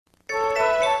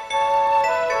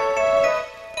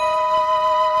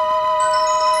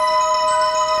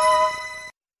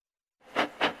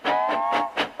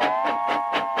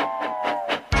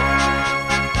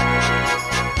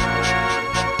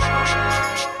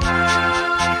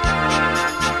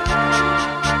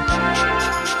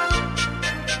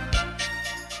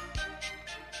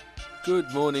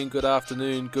Good morning, good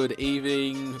afternoon, good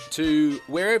evening to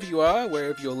wherever you are,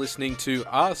 wherever you're listening to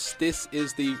us. This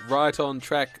is the Right on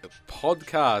Track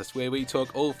podcast where we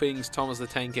talk all things Thomas the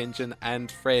Tank Engine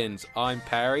and friends. I'm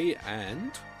Parry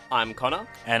and... I'm Connor.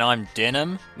 And I'm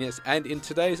Denim. Yes, and in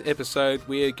today's episode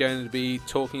we are going to be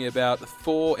talking about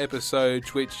 4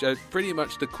 episodes which are pretty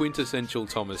much the quintessential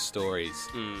Thomas stories.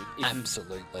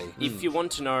 Absolutely. If you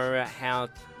want to know how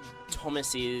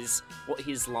Thomas is, what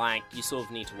he's like, you sort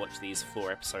of need to watch these 4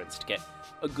 episodes to get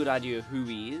a good idea of who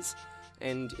he is.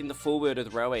 And in the foreword of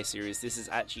the Railway series, this is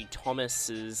actually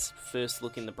Thomas's first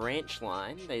look in the branch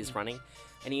line that he's running.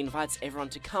 And he invites everyone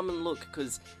to come and look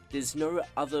because there's no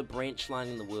other branch line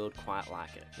in the world quite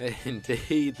like it.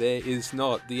 Indeed, there is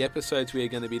not. The episodes we are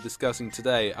going to be discussing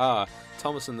today are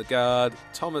Thomas and the Guard,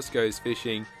 Thomas Goes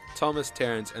Fishing, Thomas,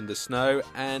 Terence and the Snow,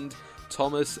 and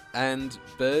Thomas and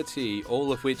Bertie,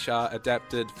 all of which are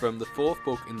adapted from the 4th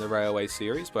book in the Railway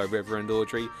series by Reverend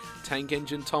Audrey, Tank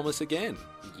Engine Thomas Again.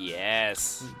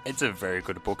 Yes. It's a very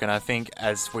good book, and I think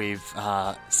as we've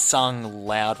sung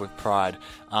loud with pride,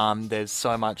 there's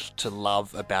so much to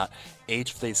love about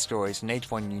each of these stories, and each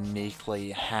one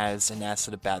uniquely has an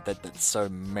asset about that's so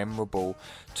memorable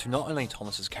to not only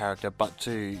Thomas's character, but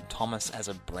to Thomas as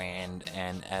a brand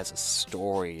and as a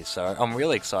story. So I'm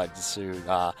really excited to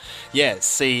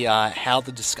see how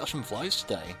the discussion flows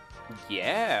today.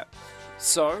 Yeah.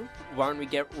 So, why don't we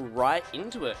get right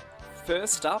into it?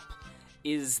 First up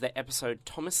is the episode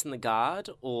Thomas and the Guard,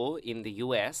 or in the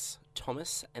US,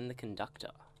 Thomas and the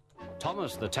Conductor.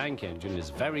 Thomas the Tank Engine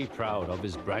is very proud of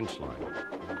his branch line.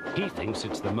 He thinks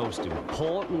it's the most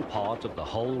important part of the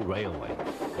whole railway.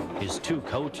 His 2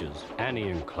 coaches,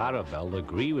 Annie and Clarabelle,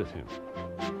 agree with him.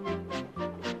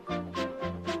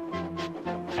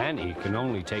 Annie can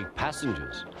only take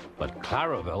passengers, but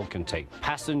Clarabelle can take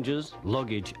passengers,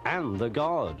 luggage, and the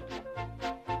guard.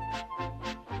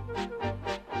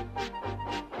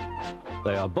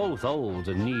 They are both old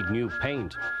and need new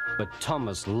paint, but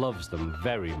Thomas loves them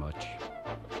very much.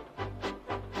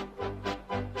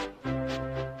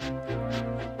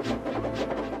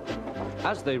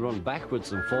 As they run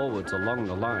backwards and forwards along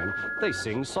the line, they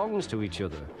sing songs to each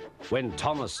other. When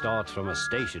Thomas starts from a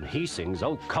station, he sings,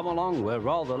 "Oh, come along, we're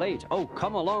rather late. Oh,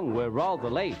 come along, we're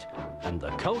rather late." And the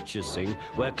coaches sing,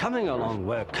 "We're coming along,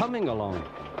 we're coming along."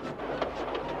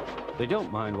 They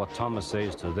don't mind what Thomas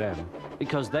says to them,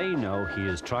 because they know he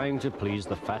is trying to please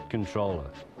the Fat Controller.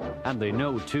 And they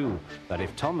know, too, that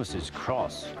if Thomas is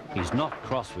cross, he's not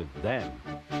cross with them.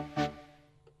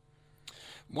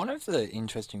 One of the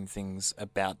interesting things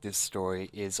about this story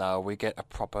is we get a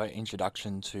proper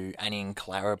introduction to Annie and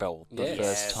Clarabelle the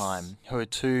first time, who are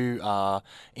 2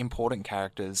 important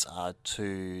characters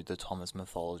to the Thomas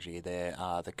mythology. They're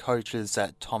the coaches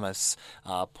that Thomas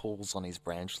pulls on his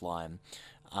branch line.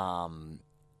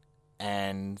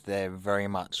 And they're very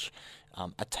much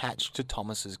attached to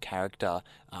Thomas's character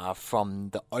from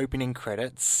the opening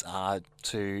credits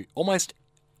to almost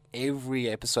every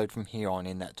episode from here on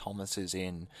in that Thomas is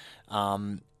in.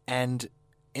 And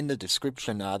in the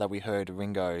description that we heard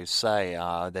Ringo say,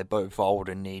 they're both old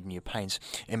and need new paints,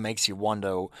 it makes you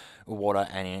wonder what are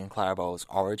Annie and Clarabelle's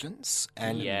origins.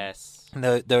 And yes.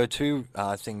 There are 2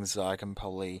 things that I can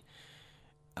probably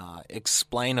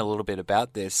explain a little bit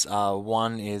about this.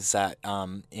 One is that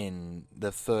in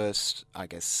the first, I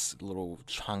guess, little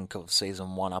chunk of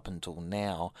season 1 up until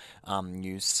now,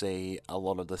 you see a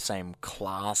lot of the same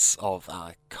class of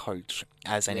coach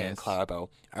as Annie and Clarabelle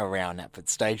around Knapford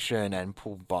Station and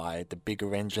pulled by the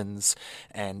bigger engines.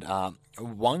 And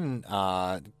one,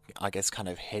 I guess, kind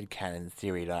of headcanon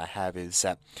theory that I have is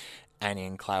that Annie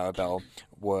and Clarabelle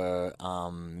were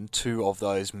 2 of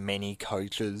those many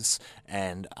coaches,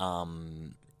 and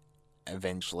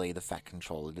eventually the Fat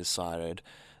Controller decided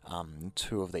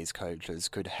 2 of these coaches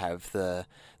could have the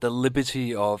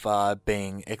liberty of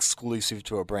being exclusive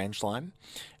to a branch line.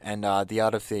 And the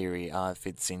other theory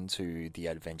fits into The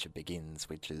Adventure Begins,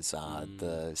 which is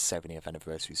the 70th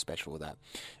anniversary special, that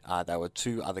there were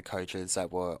 2 other coaches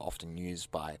that were often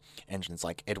used by engines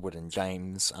like Edward and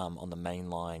James on the main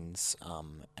lines,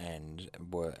 and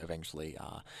were eventually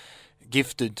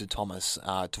gifted to Thomas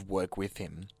to work with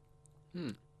him.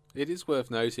 It is worth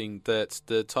noting that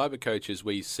the type of coaches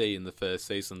we see in the first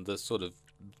season, the sort of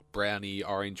browny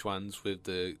orange ones with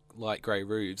the light grey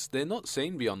roofs, they're not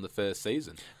seen beyond the first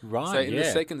season. Right. So in the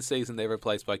second season, they're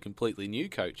replaced by completely new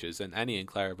coaches, and Annie and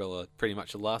Clarabelle are pretty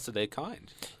much the last of their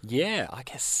kind. Yeah, I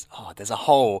guess. There's a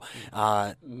whole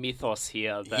mythos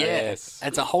here. Yes,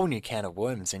 it's a whole new can of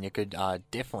worms, and you could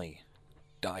definitely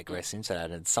digress into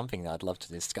that. It's something that I'd love to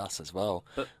discuss as well.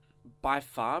 But by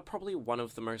far, probably one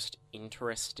of the most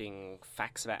interesting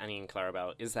facts about Annie and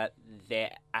Clarabelle is that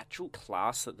their actual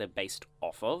class that they're based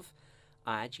off of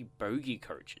are actually bogey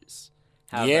coaches.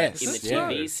 However, Yes, in the yeah.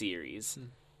 TV series,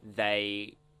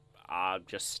 they are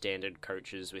just standard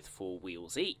coaches with 4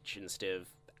 wheels each instead of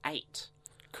 8.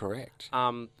 Correct.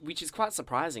 Which is quite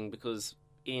surprising because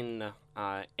in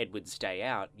Edward's Day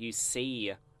Out, you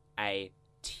see a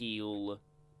teal,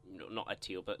 not a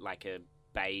teal, but like a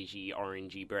beigey,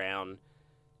 orangey brown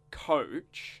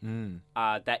coach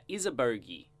that is a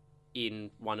bogey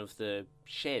in one of the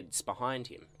sheds behind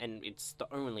him, and it's the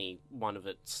only one of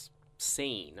its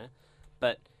seen,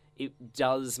 but it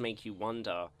does make you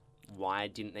wonder, why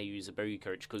didn't they use a bogey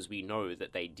coach? Because we know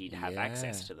that they did have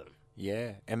access to them.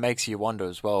 Yeah, it makes you wonder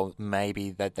as well,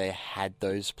 maybe that they had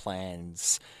those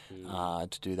plans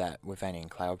to do that with Annie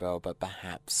and Clarabelle, but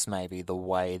perhaps maybe the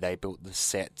way they built the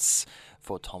sets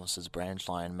for Thomas's branch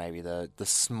line, maybe the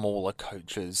smaller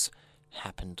coaches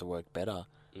happened to work better.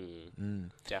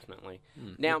 Definitely.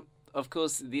 Now, of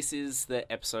course, this is the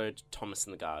episode Thomas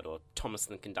and the Guard, or Thomas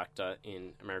and the Conductor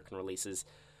in American releases,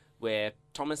 where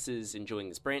Thomas is enjoying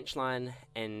his branch line,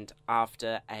 and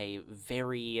after a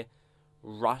very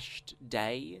rushed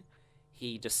day,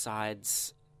 he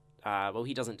decides, well,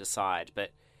 he doesn't decide,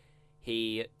 but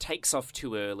he takes off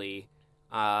too early,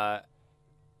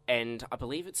 and I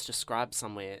believe it's described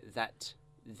somewhere that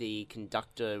the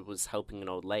conductor was helping an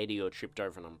old lady or tripped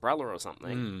over an umbrella or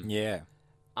something. Yeah.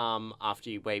 After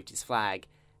he waved his flag,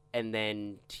 and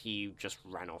then he just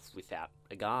ran off without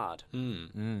a guard.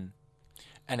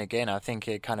 And again, I think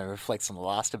it kind of reflects on the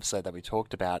last episode that we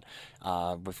talked about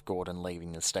with Gordon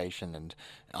leaving the station and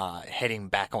heading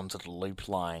back onto the loop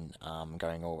line,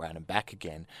 going all around and back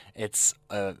again. It's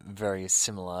a very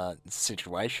similar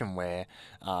situation where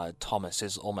Thomas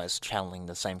is almost channeling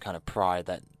the same kind of pride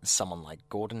that someone like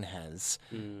Gordon has,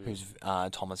 who's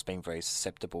Thomas being very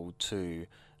susceptible to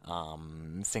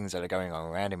things that are going on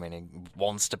around him, and he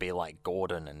wants to be like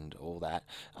Gordon and all that,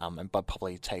 but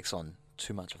probably takes on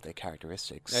too much of their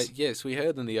characteristics. Yes, we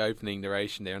heard in the opening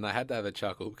narration there, and I had to have a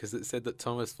chuckle because it said that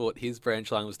Thomas thought his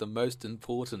branch line was the most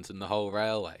important in the whole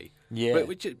railway. Yeah. But,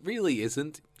 which it really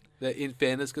isn't, in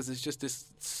fairness, because it's just this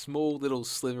small little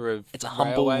sliver of It's a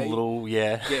humble railway. little,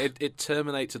 yeah. Yeah, it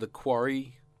terminates at the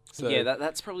quarry. So, Yeah,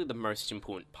 that's probably the most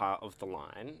important part of the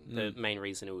line. The main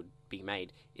reason it would be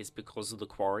made is because of the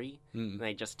quarry.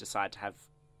 They just decide to have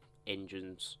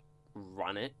engines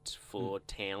run it for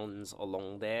towns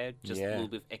along there, just a little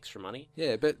bit of extra money.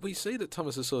 Yeah, but we see that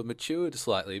Thomas has sort of matured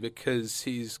slightly because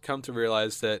he's come to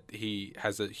realise that he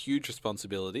has a huge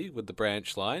responsibility with the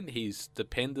branch line. He's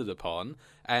depended upon,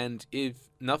 and if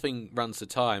nothing runs to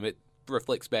time, it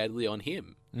reflects badly on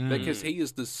him because he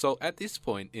is the sole, at this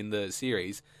point in the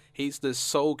series, he's the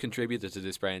sole contributor to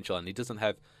this branch line. He doesn't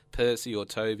have Percy or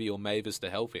Toby or Mavis to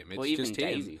help him. It's Or even just him.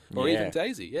 Daisy. Or Yeah. even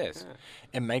Daisy, yes.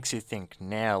 It makes you think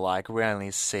now, like, we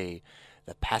only see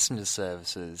the passenger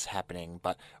services happening,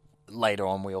 but later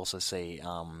on we also see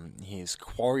his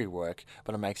quarry work,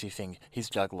 but it makes you think he's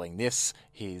juggling this,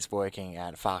 he's working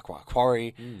at Farquhar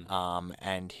Quarry,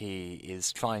 and he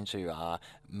is trying to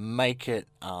make it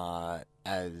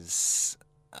as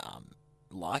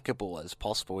likable as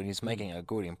possible, and he's making a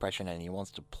good impression, and he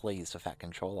wants to please the Fat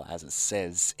Controller, as it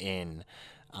says in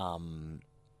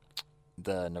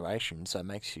the narration. So it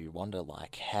makes you wonder,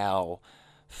 like, how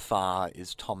far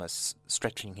is Thomas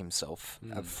stretching himself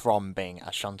from being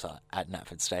a shunter at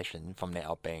Knapford Station, from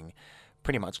now being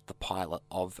pretty much the pilot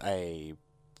of a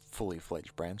fully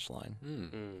fledged branch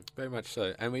line. Very much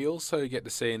so. And we also get to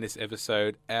see in this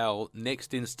episode our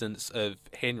next instance of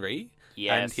Henry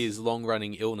and his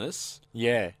long-running illness.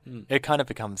 Yeah, it kind of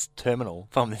becomes terminal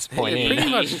from this point It in.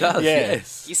 pretty much does, Yeah.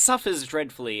 yes. He suffers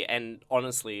dreadfully, and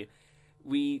honestly,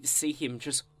 we see him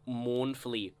just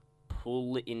mournfully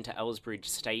pull into Ellsbridge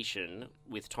Station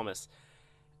with Thomas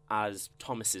as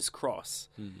Thomas's cross,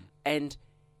 and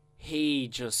he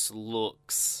just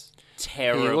looks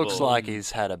terrible. He looks like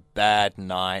he's had a bad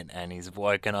night and he's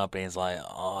woken up and he's like,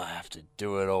 oh, I have to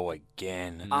do it all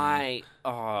again. I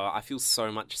feel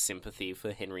so much sympathy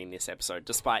for Henry in this episode,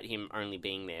 despite him only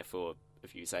being there for a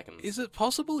few seconds. Is it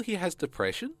possible he has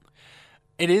depression?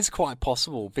 It is quite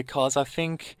possible, because I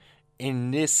think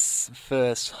in this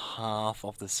first half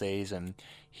of the season,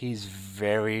 he's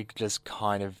very just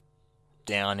kind of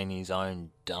down in his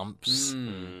own dumps.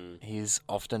 He's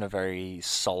often a very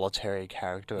solitary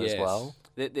character as Yes. well.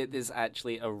 There's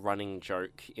actually a running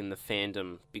joke in the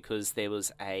fandom, because there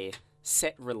was a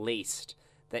set released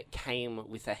that came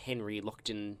with a Henry locked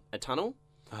in a tunnel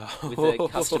with a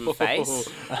custom face.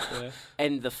 Yeah.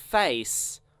 And the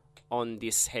face on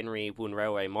this Henry Woon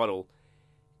Railway model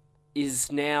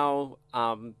is now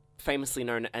famously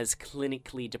known as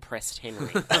clinically depressed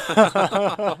Henry.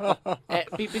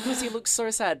 Because he looks so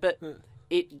sad. But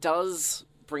it does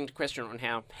bring to question on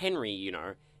how Henry,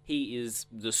 he is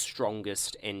the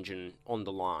strongest engine on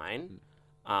the line,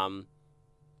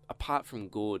 apart from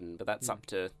Gordon, but that's up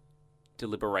to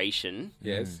deliberation.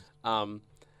 Yes.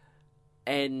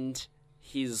 And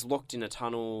he's locked in a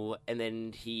tunnel, and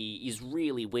then he is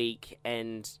really weak,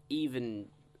 and even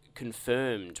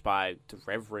confirmed by the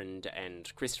Reverend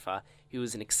and Christopher, he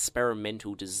was an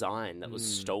experimental design that was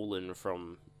stolen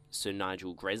from Sir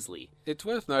Nigel Gresley. It's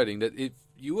worth noting that if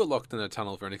you were locked in a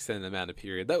tunnel for an extended amount of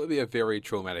period, that would be a very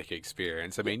traumatic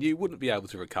experience. I mean, you wouldn't be able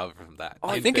to recover from that.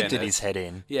 I think it did his head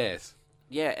in. Yes.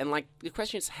 Yeah, and the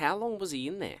question is, how long was he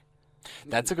in there?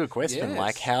 That's a good question. Yes.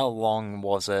 Like, how long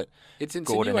was it It's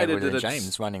Gordon, insinuated Edward, and that it's...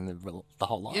 James running the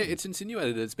whole line? Yeah, it's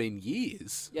insinuated that it's been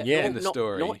years Yeah. in the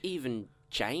story. Not even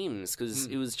James, because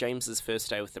it was James's first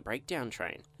day with the breakdown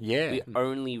train. Yeah. We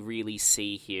only really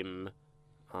see him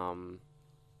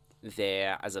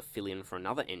there as a fill-in for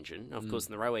another engine. Of course,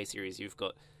 in the Railway series, you've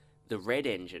got the Red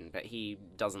Engine, but he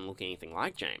doesn't look anything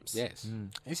like James. Yes.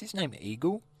 Is his name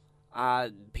Eagle?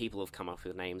 People have come up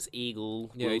with names.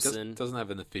 Eagle, Yeah, Wilson. he doesn't have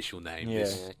an official name. Yeah.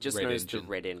 this Yeah, just Red knows Engine. the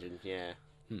Red Engine, yeah.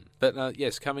 But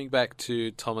yes, coming back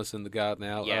to Thomas and the Guard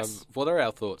now, Yes. what are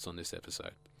our thoughts on this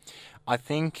episode? I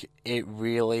think it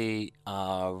really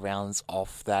rounds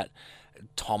off that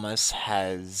Thomas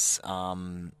has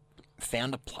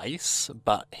found a place,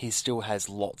 but he still has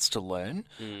lots to learn.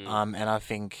 And I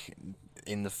think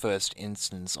in the first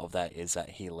instance of that is that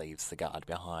he leaves the Guard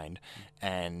behind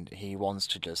and he wants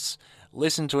to just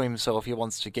listen to himself. He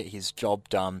wants to get his job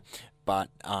done, but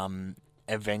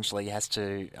eventually he has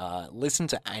to listen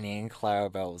to Annie and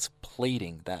Clarabelle's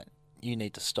pleading that you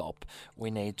need to stop. We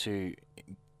need to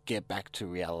get back to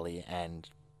reality and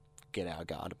get our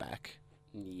Guard back.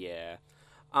 Yeah.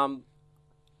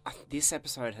 This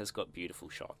episode has got beautiful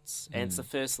shots, and it's the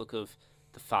first look of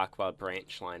the Farquhar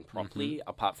branch line properly,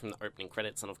 apart from the opening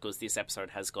credits, and of course this episode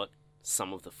has got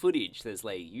some of the footage that's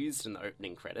later used in the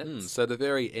opening credits. So the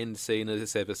very end scene of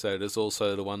this episode is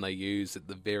also the one they use at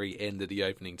the very end of the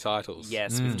opening titles.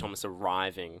 Yes, with Thomas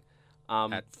arriving.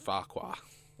 At Farquhar.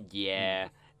 Yeah,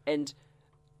 and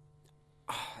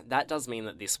that does mean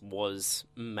that this was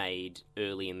made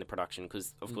early in the production,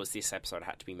 because, of course, this episode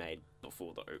had to be made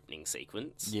before the opening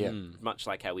sequence. Yeah. Much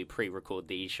like how we pre-record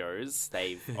these shows,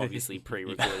 they've obviously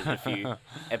pre-recorded a few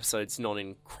episodes not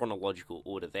in chronological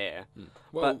order there.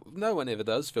 Well, no one ever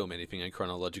does film anything in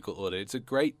chronological order. It's a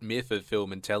great myth of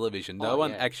film and television. No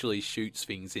one yeah. actually shoots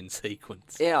things in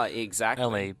sequence. Yeah, exactly.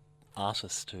 Only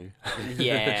artists too.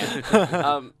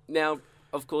 Yeah. Now,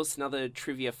 of course, another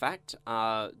trivia fact,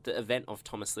 the event of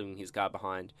Thomas leaving his Guard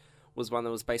behind was one that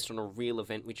was based on a real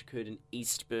event which occurred in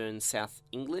Eastbourne, South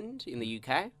England, in the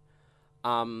UK.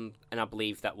 And I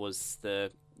believe that was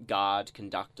the Guard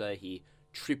conductor. He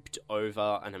tripped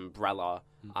over an umbrella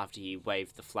after he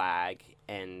waved the flag,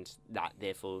 and that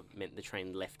therefore meant the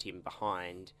train left him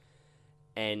behind.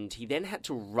 And he then had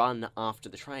to run after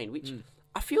the train, which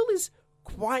I feel is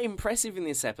quite impressive in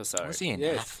this episode. Was he an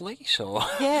Yes. athlete or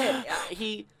Yeah,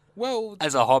 he... Well,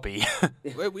 as a hobby?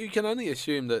 we can only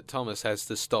assume that Thomas has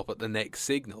to stop at the next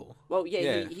signal. Well, yeah,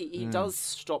 Yeah. he does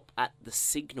stop at the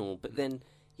signal, but then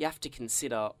you have to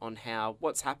consider on how...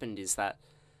 What's happened is that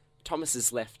Thomas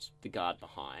has left the Guard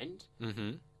behind,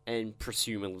 and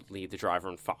presumably the driver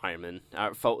and fireman are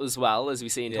at fault as well, as we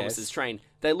see in Yes. Thomas's train.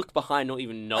 They look behind not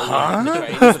even knowing the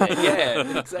train's there.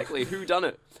 Yeah, exactly. Who done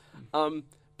it?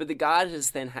 But the Guard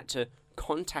has then had to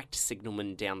contact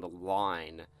signalmen down the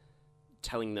line,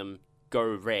 telling them, go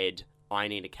red, I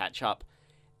need to catch up.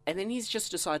 And then he's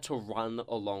just decided to run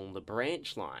along the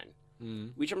branch line,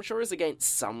 which I'm sure is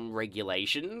against some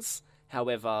regulations.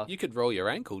 However... You could roll your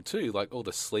ankle too, like all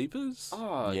the sleepers,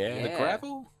 Oh, Yeah. yeah. the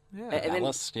gravel. Yeah. And then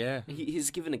Ballast, yeah.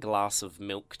 he's given a glass of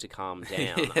milk to calm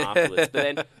down afterwards. But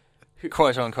then...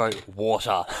 Quote unquote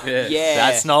water. Yes. Yeah.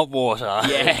 That's not water.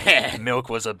 Yeah. Milk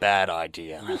was a bad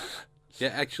idea. Yeah,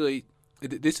 actually,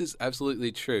 this is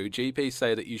absolutely true. GPs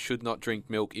say that you should not drink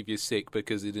milk if you're sick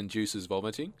because it induces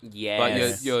vomiting. Yes.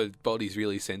 Like your body's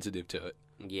really sensitive to it.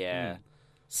 Yeah.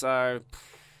 So...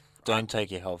 Don't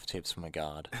take your health tips from a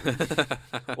Guard.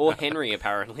 Or Henry,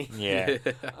 apparently. Yeah.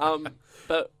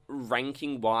 But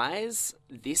ranking-wise,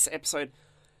 this episode...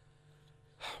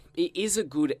 It is a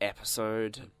good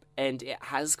episode, and it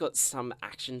has got some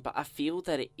action, but I feel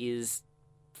that it is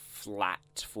flat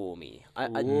for me. I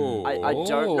don't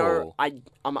know.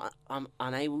 I'm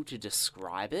unable to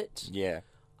describe it. Yeah.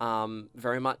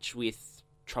 Very much with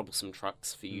Troublesome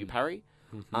Trucks for you, Parry.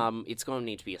 it's going to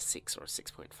need to be a 6 or a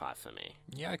 6.5 for me.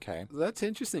 Yeah, okay. That's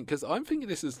interesting because I'm thinking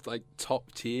this is like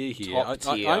top tier here.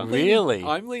 Top tier. Really?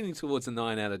 I'm leaning towards a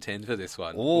 9 out of 10 for this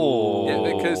one. Oh.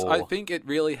 Yeah, because I think it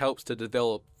really helps to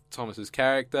develop Thomas's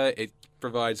character. It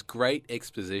provides great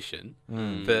exposition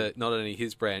for not only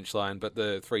his branch line but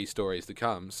the 3 stories to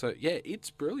come. So yeah, it's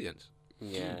brilliant.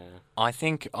 Yeah. I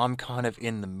think I'm kind of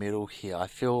in the middle here. I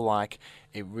feel like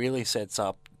it really sets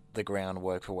up the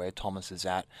groundwork for where Thomas is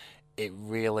at. It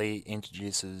really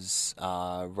introduces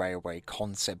railway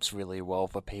concepts really well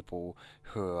for people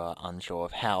who are unsure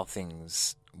of how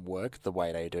things work the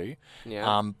way they do.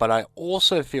 Yeah. But I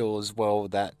also feel as well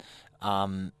that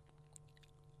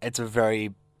it's a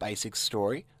very basic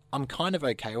story. I'm kind of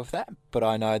okay with that, but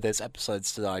I know there's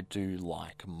episodes that I do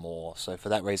like more. So for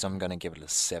that reason, I'm going to give it a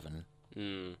 7.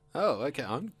 Oh, okay.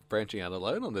 I'm branching out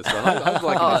alone on this one. I'm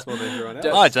liking this more than everyone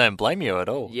else. I don't blame you at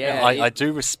all. Yeah, I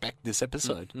do respect this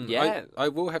episode. Yeah. I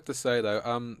will have to say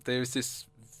though, there's this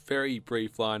very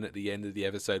brief line at the end of the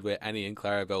episode where Annie and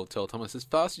Clarabelle tell Thomas, as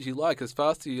fast as you like, as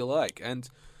fast as you like. And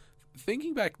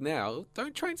thinking back now,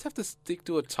 don't trains have to stick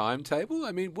to a timetable?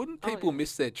 I mean, wouldn't people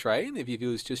miss their train if he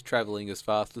was just travelling as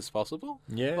fast as possible?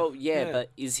 Yeah. Well, yeah, Yeah. but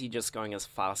is he just going as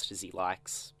fast as he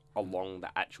likes along the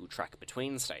actual track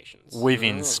between stations?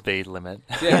 Within speed limit.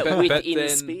 Yeah, Within then, the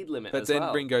speed limit But as then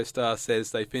well. Ringo Starr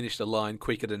says they finished the line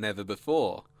quicker than ever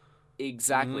before.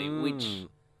 Exactly, which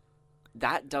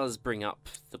that does bring up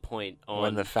the point on...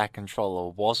 When the Fat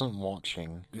Controller wasn't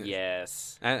watching.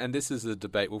 Yes. And this is a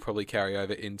debate we'll probably carry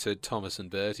over into Thomas and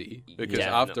Bertie, because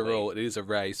after Definitely. all, it is a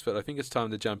race. But I think it's time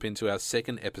to jump into our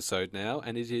second episode now,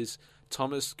 and it is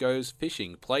Thomas Goes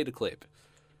Fishing. Play the clip.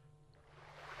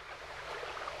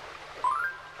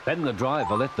 Then the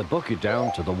driver let the bucket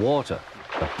down to the water.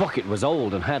 The bucket was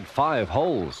old and had 5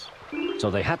 holes. So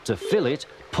they had to fill it,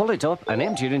 pull it up, and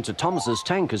empty it into Thomas's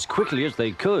tank as quickly as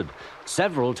they could,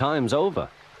 several times over.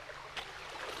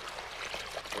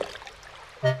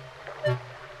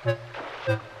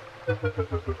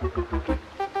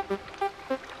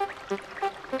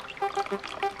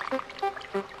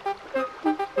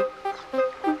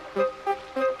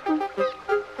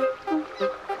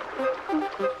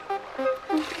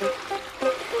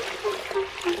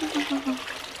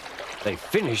 They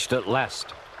finished at last.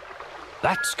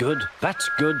 That's good,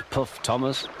 puffed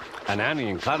Thomas. And Annie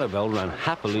and Clarabelle ran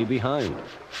happily behind.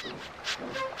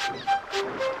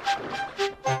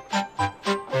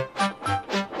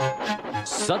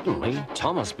 Suddenly,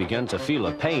 Thomas began to feel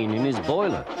a pain in his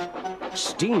boiler.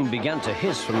 Steam began to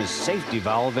hiss from his safety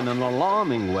valve in an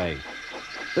alarming way.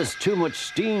 There's too much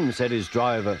steam, said his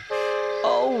driver.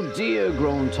 Oh dear,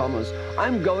 groaned Thomas.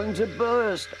 I'm going to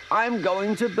burst. I'm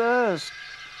going to burst.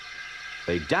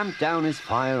 They damped down his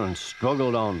fire and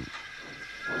struggled on.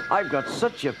 I've got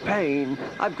such a pain.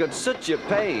 I've got such a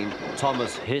pain,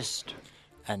 Thomas hissed.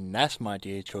 And that, my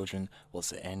dear children, was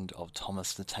the end of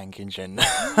Thomas the Tank Engine.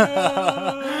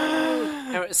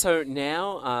 Alright, so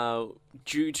now,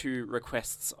 due to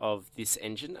requests of this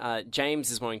engine,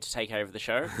 James is wanting to take over the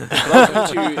show.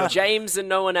 Welcome to James and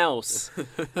No One Else.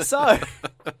 So,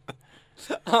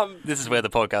 This is where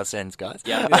the podcast ends, guys.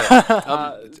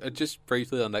 Just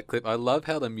briefly on that clip, I love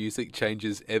how the music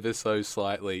changes ever so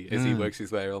slightly as he works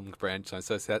his way along the branch line.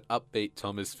 So it's that upbeat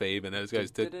Thomas theme, and it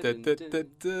goes...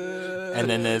 And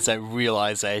then there's that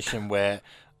realization where,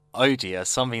 oh dear,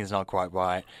 something's not quite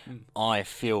right. I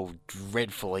feel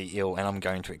dreadfully ill and I'm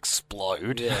going to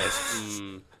explode. Yes.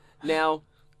 now,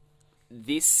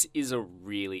 this is a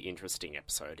really interesting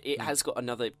episode. It has got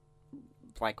another,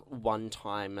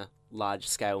 one-time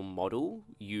large-scale model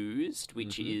used,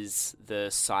 which is the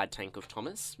side tank of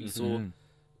Thomas. We saw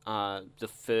the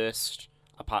first,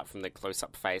 apart from the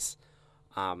close-up face,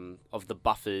 of the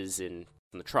buffers in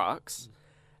the trucks.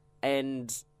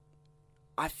 And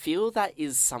I feel that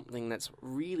is something that's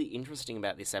really interesting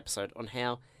about this episode, on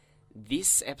how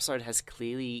this episode has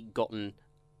clearly gotten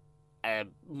a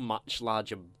much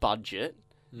larger budget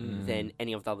than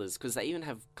any of the others, because they even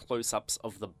have close-ups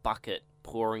of the bucket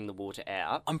pouring the water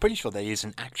out. I'm pretty sure they use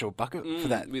an actual bucket for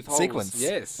that with holes. sequence.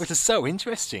 Yes. Which is so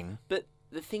interesting. But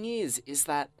the thing is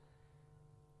that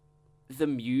the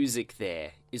music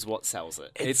there is what sells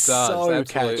it. It It's does, so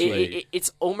absolutely. catchy.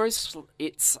 It's almost,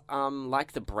 it's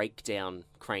like the breakdown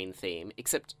crane theme,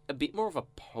 except a bit more of a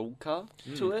polka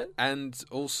to it. And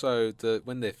also,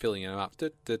 when they're filling them up,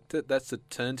 that's the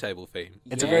turntable theme.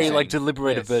 It's a Yeah. very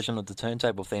deliberated Yes. version of the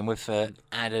turntable theme with an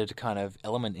added kind of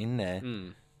element in there.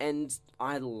 And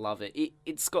I love it.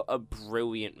 It's got a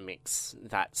brilliant mix,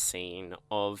 that scene,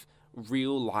 of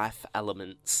real life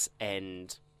elements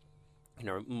and,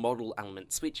 model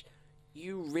elements, which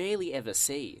you rarely ever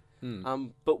see. Hmm.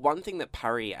 But one thing that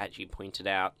Purry actually pointed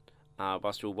out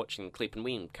whilst we were watching the clip, and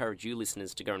we encourage you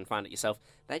listeners to go and find it yourself,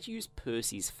 they actually used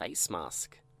Percy's face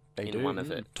mask They in do. one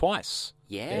of it. Twice.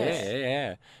 Yes.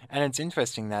 Yeah. And it's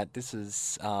interesting that this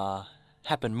has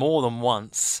happened more than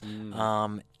once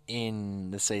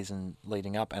in the season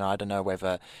leading up, and I don't know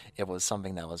whether it was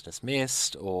something that was just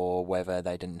missed or whether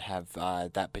they didn't have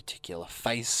that particular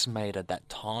face made at that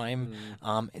time.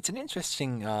 It's an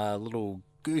interesting little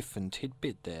goof and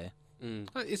tidbit there.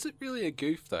 Is it really a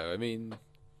goof, though? I mean,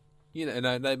 you know,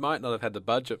 no, they might not have had the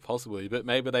budget, possibly, but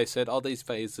maybe they said, oh, these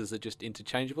phases are just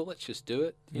interchangeable, let's just do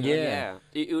it. You know? Yeah.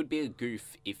 It would be a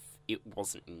goof if it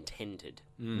wasn't intended.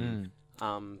 And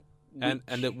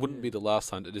it wouldn't be the last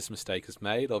time that this mistake is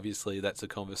made. Obviously, that's a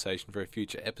conversation for a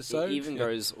future episode. It even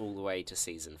goes all the way to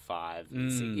season 5.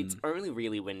 It's only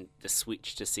really when the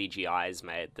switch to CGI is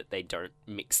made that they don't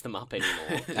mix them up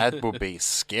anymore. That would be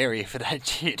scary if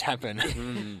that did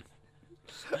happen.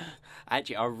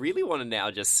 Actually, I really want to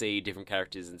now just see different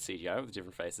characters in CGI with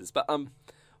different faces. But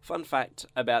fun fact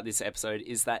about this episode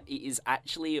is that it is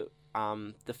actually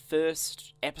the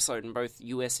first episode in both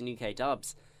US and UK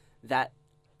dubs that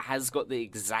has got the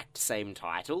exact same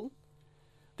title.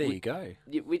 There you go.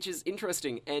 Which is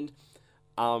interesting. And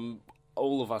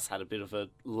all of us had a bit of a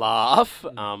laugh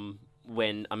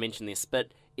when I mentioned this, but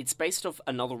it's based off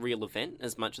another real event,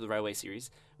 as much of the Railway series,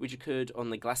 which occurred on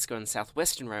the Glasgow and South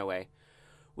Western Railway,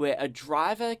 where a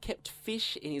driver kept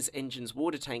fish in his engine's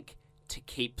water tank to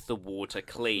keep the water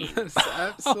clean. It's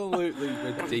absolutely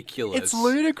ridiculous. It's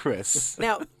ludicrous.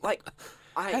 Now,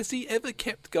 Has he ever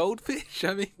kept goldfish?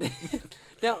 I mean...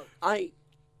 Now, I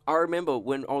remember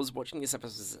when I was watching this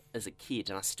episode as a kid,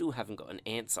 and I still haven't got an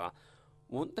answer.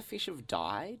 Wouldn't the fish have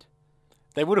died?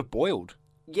 They would have boiled.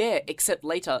 Yeah, except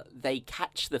later they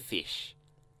catch the fish.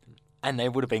 And they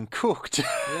would have been cooked.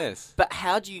 Yes. But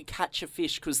how do you catch a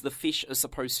fish? Because the fish are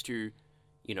supposed to,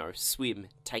 swim,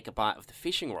 take a bite of the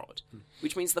fishing rod,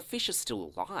 which means the fish are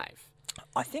still alive.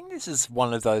 I think this is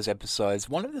one of those episodes,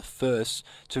 one of the first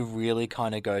to really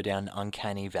kind of go down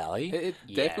Uncanny Valley. It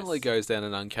definitely goes down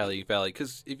an uncanny valley,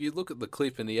 because if you look at the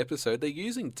clip in the episode, they're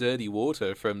using dirty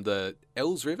water from the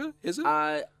Ells River, is it?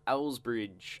 Ells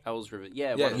River.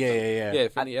 Yeah, Yeah. one of them. Yeah,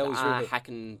 from the Ells River.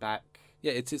 Hackenback.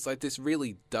 Yeah, it's like this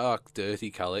really dark, dirty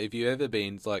colour. If you've ever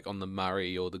been like on the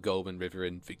Murray or the Goulburn River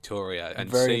in Victoria and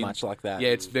Very seen, much like that. Yeah,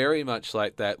 it's very much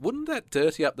like that. Wouldn't that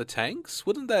dirty up the tanks?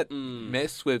 Wouldn't that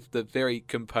mess with the very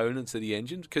components of the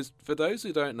engine? Because for those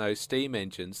who don't know, steam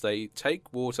engines, they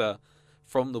take water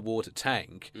from the water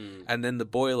tank, and then the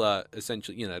boiler,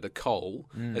 essentially, the coal,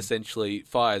 essentially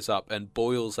fires up and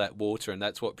boils that water, and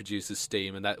that's what produces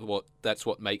steam, and that's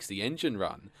what makes the engine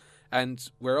run. And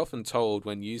we're often told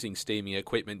when using steaming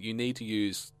equipment, you need to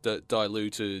use the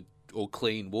diluted or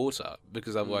clean water,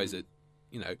 because otherwise it,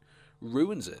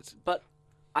 ruins it. But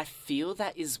I feel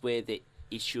that is where the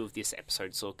issue of this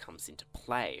episode sort of comes into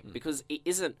play, because it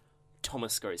isn't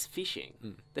Thomas goes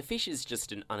fishing. The fish is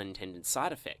just an unintended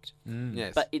side effect.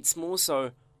 Yes. But it's more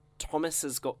so Thomas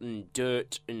has gotten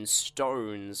dirt and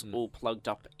stones all plugged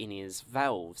up in his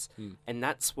valves, and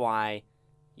that's why,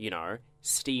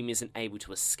 steam isn't able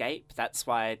to escape. That's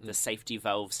why the safety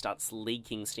valve starts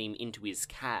leaking steam into his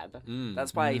cab.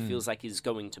 That's why he feels like he's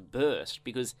going to burst,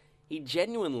 because he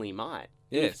genuinely might.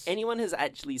 Yes. If anyone has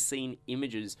actually seen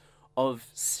images of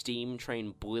steam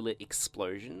train boiler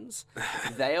explosions,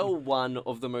 they are one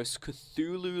of the most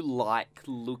Cthulhu-like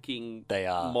looking They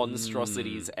are.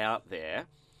 monstrosities out there.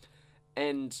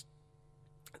 And,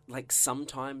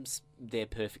 sometimes they're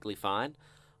perfectly fine.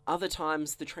 Other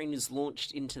times, the train is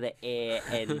launched into the air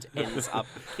and ends up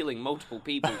killing multiple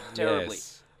people terribly.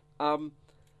 Yes.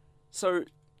 So,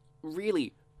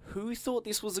 really, who thought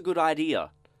this was a good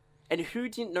idea? And who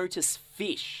didn't notice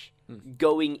fish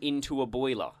going into a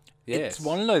boiler? Yes. It's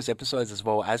one of those episodes as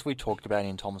well, as we talked about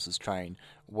in Thomas's Train,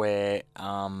 where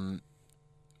are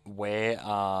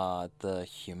the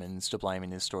humans to blame in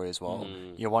this story as well?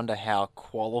 You wonder how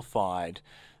qualified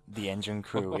the engine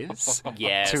crew is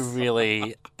Yes. to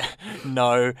really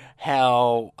know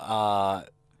how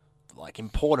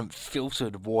important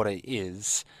filtered water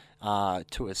is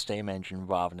to a steam engine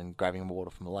rather than grabbing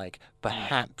water from a lake.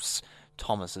 Perhaps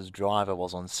Thomas's driver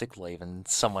was on sick leave and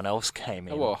someone else came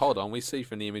in. Oh, well, hold on. We see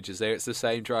from the images there, it's the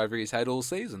same driver he's had all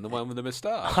season, the one with the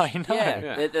moustache. I know.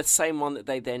 Yeah, they're the same one that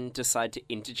they then decide to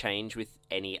interchange with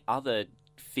any other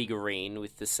figurine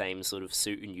with the same sort of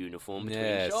suit and uniform between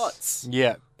Yes. shots.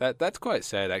 Yeah. That's quite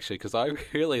sad, actually, because I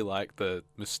really like the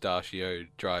mustachio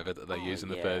driver that they use in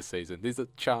the yeah. first season. There's a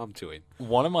charm to him.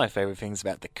 One of my favourite things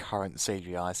about the current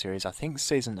CGI series, I think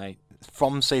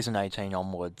from season 18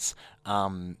 onwards,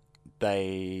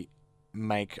 they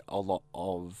make a lot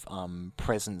of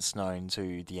presence known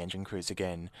to the engine crews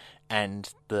again,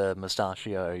 and the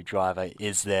mustachio driver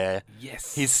is there.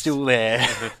 Yes. He's still there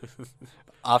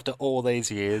after all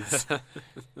these years.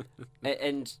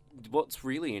 And what's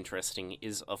really interesting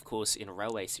is, of course, in a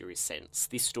Railway Series sense,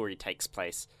 this story takes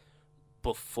place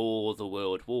before the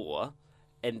World War,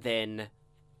 and then,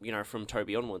 from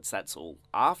Toby onwards, that's all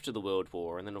after the World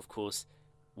War, and then, of course,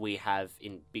 we have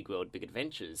in Big World, Big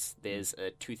Adventures, there's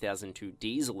a 2002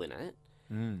 diesel in it,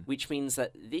 which means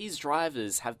that these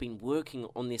drivers have been working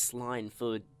on this line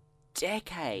for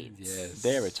decades. Yes.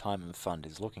 Their retirement fund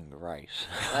is looking great.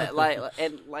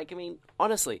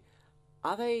 Honestly,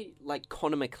 are they like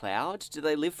Connor McLeod? Do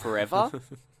they live forever?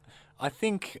 I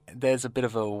think there's a bit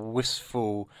of a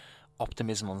wistful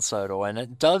optimism on Sodor, and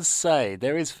it does say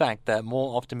there is fact that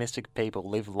more optimistic people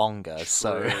live longer.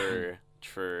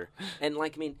 True. And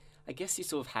I guess you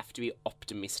sort of have to be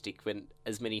optimistic when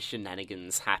as many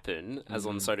shenanigans happen as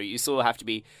on Sodor. You sort of have to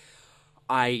be,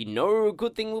 I know a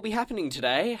good thing will be happening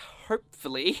today,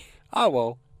 hopefully. Oh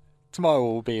well, tomorrow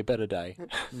will be a better day.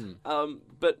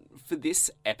 But for this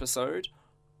episode,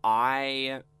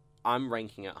 I'm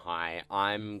ranking it high.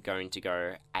 I'm going to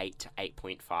go 8 to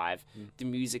 8.5. The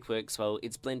music works well.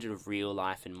 It's blended of real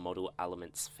life and model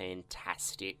elements.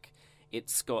 Fantastic.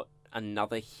 It's got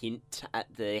another hint at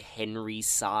the Henry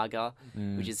saga,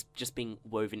 which is just being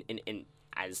woven in. And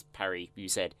as Parry, you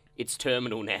said, it's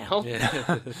terminal now.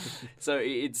 Yeah. So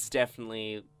it's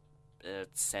definitely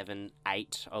 7,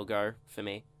 8. I'll go for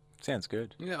me. Sounds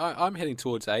good. Yeah, I'm heading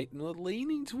towards 8, and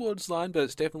leaning towards 9, but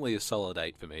it's definitely a solid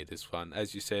 8 for me, this one.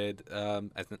 As you said,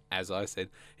 as I said,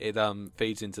 it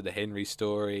feeds into the Henry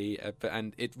story,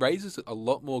 and it raises a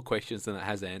lot more questions than it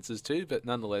has answers to, but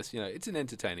nonetheless, it's an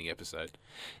entertaining episode.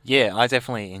 Yeah, I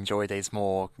definitely enjoy these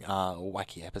more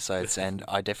wacky episodes, and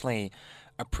I definitely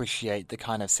appreciate the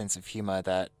kind of sense of humour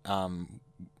that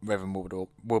Reverend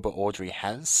Wilbur Audrey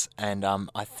has, and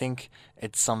I think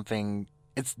it's something...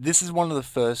 This is one of the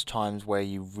first times where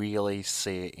you really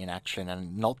see it in action,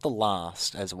 and not the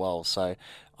last as well. So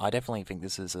I definitely think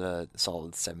this is a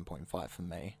solid 7.5 for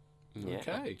me. Yeah.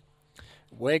 Okay.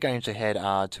 We're going to head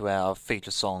to our feature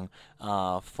song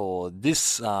for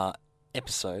this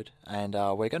episode, and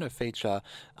we're going to feature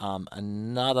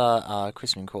another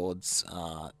Crispin Chords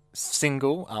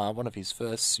single, one of his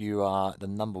first. You are the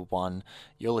number one.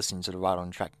 You're listening to the Right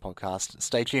on Track podcast.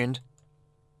 Stay tuned.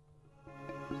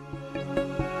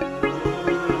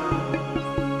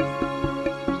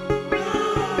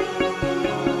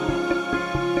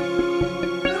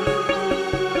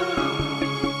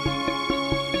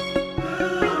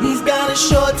 He's got a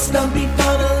short, stumpy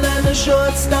funnel and a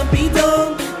short, stumpy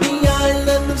dome. The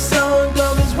island of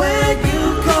Sodom is where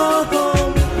you call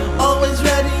home. Always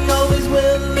ready, always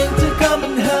willing to come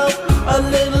and help. A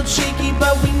little cheeky,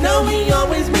 but we know he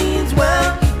always means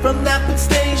well. From Napper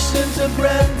Station to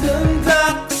Brenton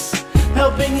Docks,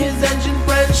 helping his engine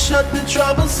friends shut the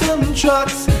troublesome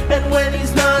trucks. And when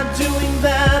he's not doing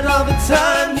that all the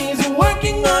time, he's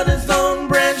working on his own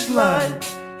branch line.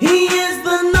 He is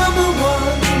the number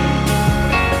one.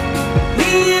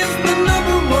 He is the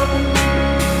number one.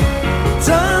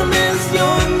 Tom is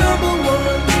your number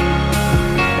one.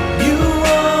 You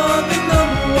are the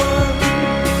number one.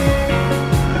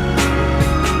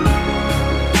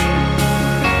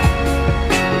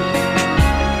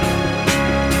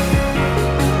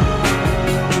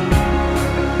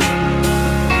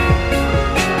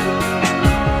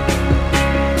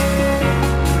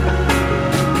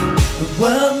 The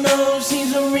world knows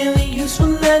he's a really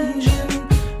useful engine,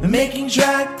 making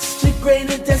tracks to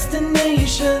greater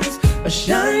destinations. A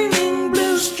shining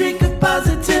blue streak of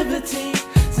positivity.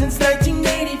 Since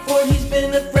 1984 he's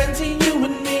been a friend to you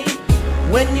and me.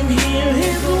 When you hear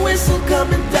his whistle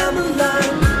coming down the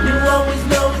line, you always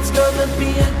know it's gonna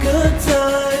be a good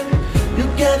time.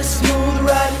 You'll get a smooth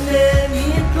ride in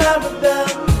any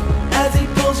Clarabelle as he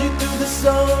pulls you through the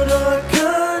Sodor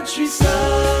countryside.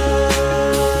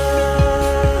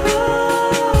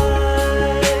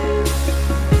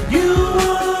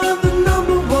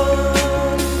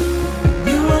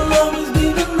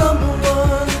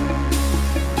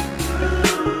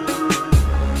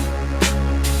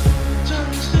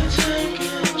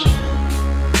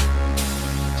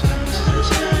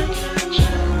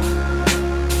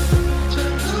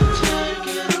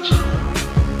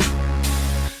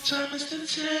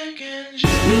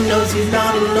 He knows he's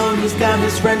not alone, he's got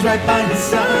his friends right by his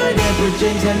side. Edward,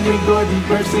 James, Henry, Gordon,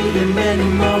 Percy, and many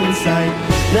more inside.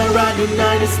 They'll ride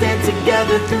united, stand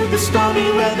together through the stormy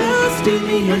weather.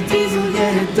 Stevie or Diesel,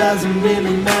 yeah, it doesn't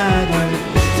really matter.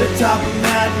 So top of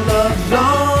Mad loves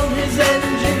all his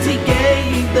engines and he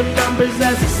gave them numbers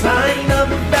as a sign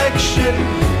of affection.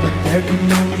 But there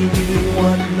can only be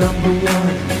one number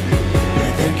one.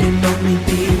 Yeah, there can only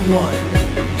be one.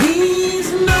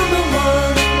 He's number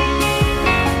one.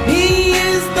 He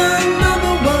is the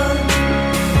number one.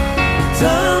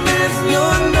 Thomas,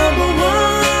 you're number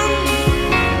one.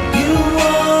 You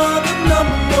are the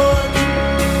number one.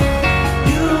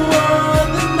 You are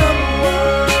the number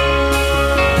one.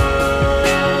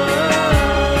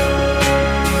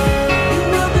 You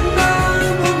are the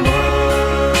number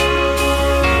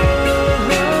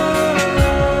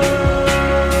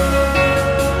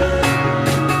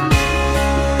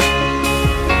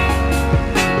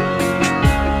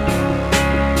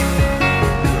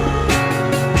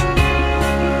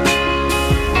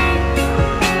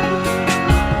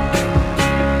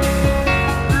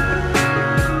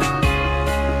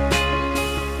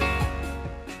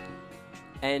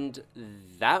And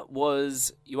that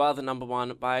was You Are the Number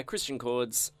One by Christian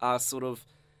Chords, our sort of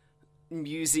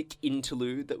music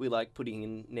interlude that we like putting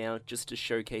in now just to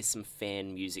showcase some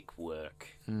fan music work.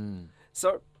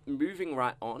 So, moving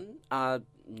right on,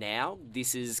 now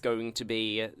this is going to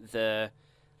be the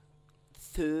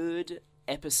third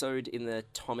episode in the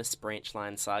Thomas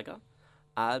Branchline saga.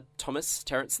 Thomas,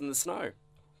 Terrence and the Snow.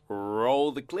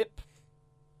 Roll the clip.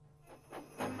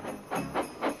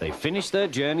 They finished their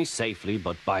journey safely,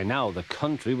 but by now the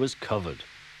country was covered.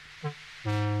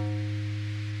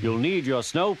 You'll need your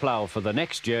snowplow for the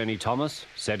next journey, Thomas,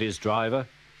 said his driver.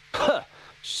 Huh!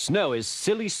 Snow is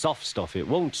silly soft stuff. It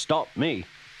won't stop me.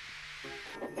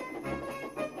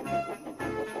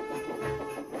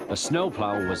 The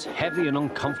snowplow was heavy and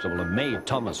uncomfortable and made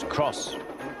Thomas cross.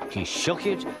 He shook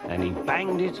it and he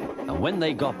banged it, and when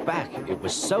they got back, it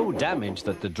was so damaged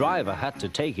that the driver had to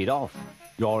take it off.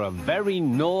 You're a very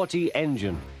naughty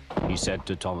engine, he said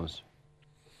to Thomas.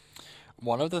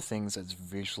 One of the things that's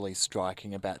visually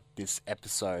striking about this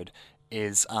episode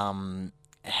is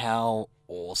how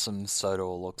awesome Sodor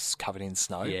looks covered in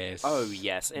snow. Yes. Oh,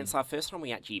 yes. And it's our first time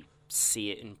we actually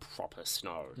see it in proper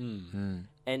snow.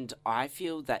 And I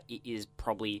feel that it is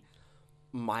probably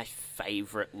my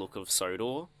favourite look of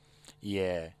Sodor.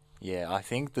 Yeah. I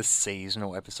think the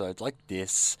seasonal episodes like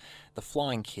this, the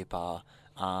Flying Kipper,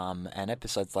 and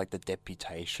episodes like The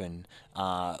Deputation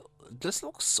just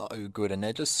look so good, and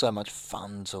they're just so much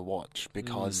fun to watch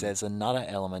because there's another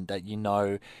element that you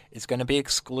know is going to be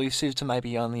exclusive to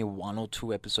maybe only 1 or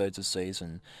 2 episodes a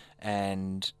season,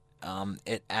 and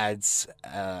it adds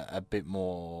a bit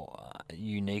more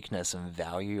uniqueness and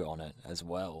value on it as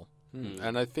well.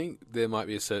 And I think there might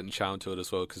be a certain charm to it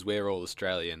as well because we're all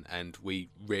Australian and we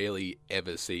rarely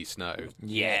ever see snow.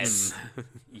 Yes.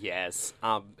 Yes.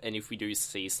 And if we do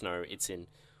see snow, it's in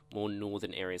more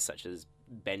northern areas such as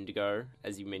Bendigo,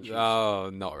 as you mentioned. Oh,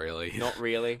 not really. Not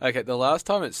really. Okay, the last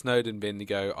time it snowed in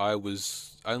Bendigo, I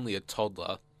was only a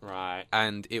toddler. Right.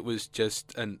 And it was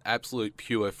just an absolute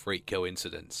pure freak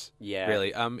coincidence. Yeah.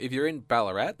 Really. If you're in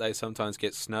Ballarat, they sometimes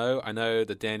get snow. I know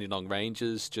the Dandenong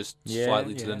Ranges, just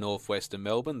slightly to the northwest of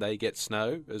Melbourne, they get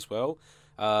snow as well.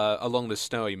 Along the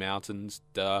Snowy Mountains,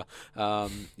 along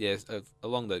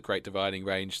the Great Dividing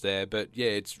Range there. But yeah,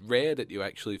 it's rare that you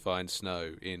actually find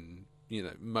snow in,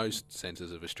 most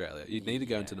centres of Australia. You'd need to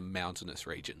go into the mountainous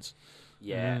regions.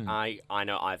 Yeah, I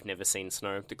know I've never seen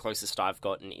snow. The closest I've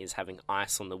gotten is having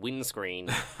ice on the windscreen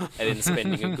and then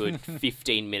spending a good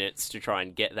 15 minutes to try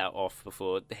and get that off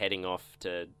before heading off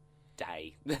to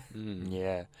day.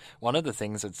 Yeah. One of the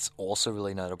things that's also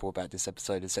really notable about this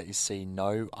episode is that you see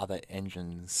no other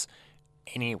engines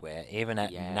anywhere, even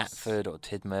at Knapford or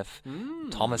Tidmouth.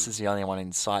 Thomas is the only one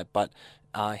in sight, but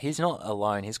he's not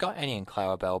alone. He's got Annie and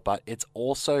Clarabelle, but it's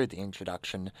also the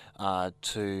introduction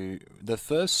to the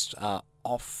first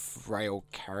off-rail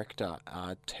character,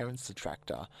 Terence the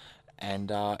Tractor,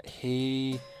 and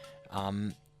he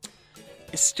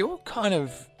is still kind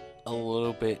of a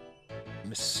little bit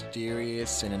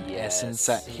mysterious in an essence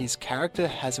that his character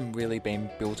hasn't really been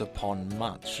built upon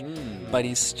much, but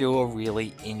he's still a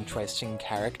really interesting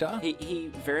character.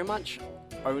 He very much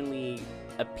only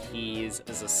appears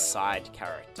as a side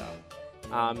character.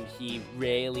 He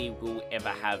rarely will ever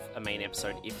have a main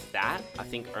episode, if that. I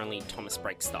think only Thomas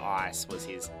Breaks the Ice was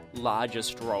his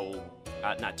largest role.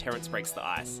 Terence Breaks the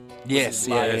Ice. Yes, his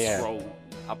largest role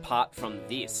apart from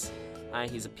this.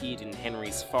 He's appeared in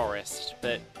Henry's Forest,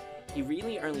 but he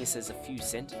really only says a few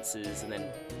sentences and then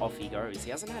off he goes. He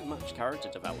hasn't had much character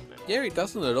development. Yeah, he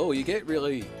doesn't at all. You get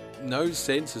really no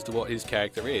sense as to what his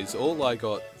character is. All I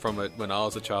got from it when I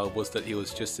was a child was that he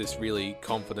was just this really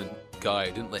confident guy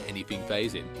who didn't let anything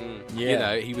faze him.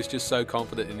 He was just so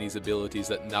confident in his abilities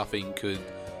that nothing could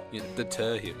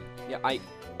deter him. Yeah,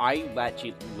 I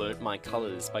actually learnt my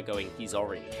colours by going, he's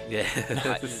orange.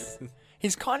 Yeah.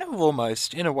 He's kind of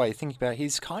almost, in a way, thinking about it,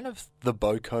 he's kind of the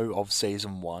Boko of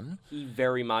season 1. He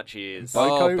very much is.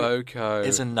 Boko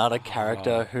is another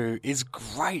character who is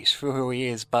great for who he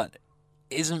is, but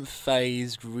isn't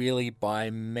phased really by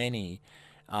many.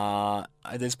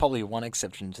 There's probably one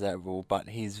exception to that rule, but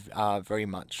he's very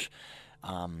much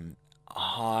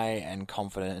high and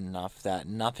confident enough that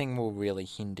nothing will really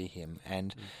hinder him.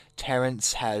 And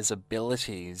Terrence has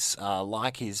abilities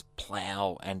like his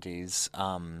plow and his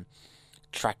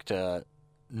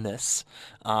tractor-ness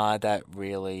that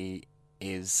really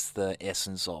is the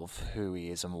essence of who he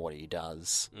is and what he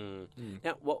does.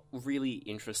 Now, what really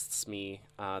interests me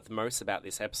the most about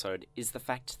this episode is the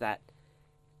fact that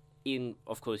in,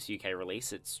 of course, UK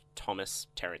release, it's Thomas,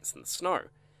 Terrence, and the Snow.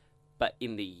 But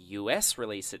in the US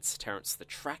release, it's Terrence the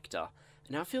Tractor.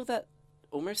 And I feel that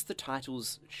almost the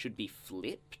titles should be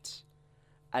flipped.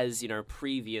 As,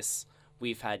 previous,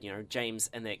 we've had, James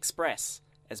and the Express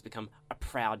has become A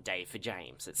Proud Day for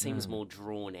James. It seems more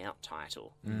drawn-out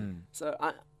title. So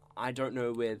I don't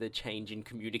know where the change in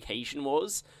communication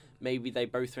was. Maybe they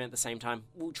both went at the same time.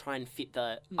 We'll try and fit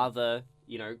the other,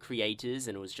 creators,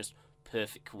 and it was just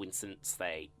perfect coincidence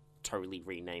they totally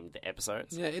renamed the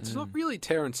episodes. Yeah, it's not really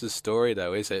Terrence's story,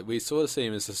 though, is it? We sort of see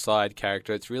him as a side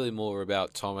character. It's really more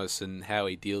about Thomas and how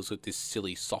he deals with this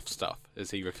silly soft stuff,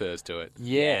 as he refers to it.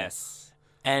 Yes.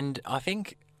 And I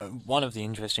think one of the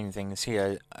interesting things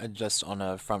here, just on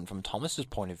a front from Thomas's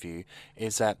point of view,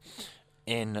 is that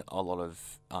in a lot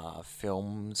of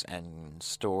films and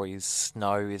stories,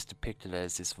 Snow is depicted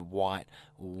as this white,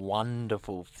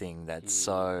 wonderful thing that's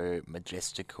so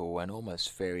majestical and almost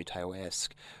fairy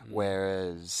tale-esque,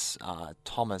 whereas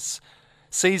Thomas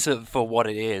sees it for what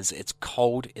it is. It's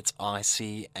cold, it's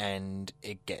icy, and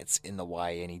it gets in the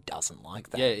way, and he doesn't like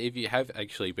that. Yeah, if you have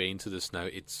actually been to the snow,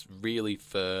 it's really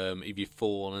firm. If you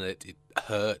fall on it, it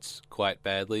hurts quite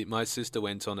badly. My sister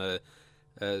went on a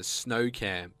snow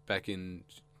camp back in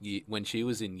when she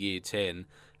was in year 10,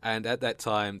 and at that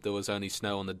time there was only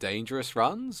snow on the dangerous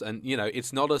runs, and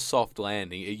it's not a soft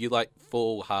landing. You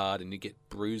fall hard and you get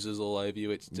bruises all over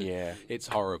you. It's just, it's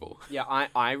horrible. Yeah,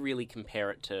 I really compare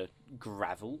it to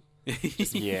gravel.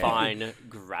 Just fine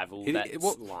gravel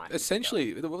that's lined essentially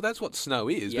together. well, that's what snow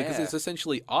is, because it's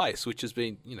essentially ice which has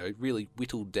been really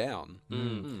whittled down.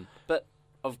 But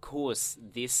of course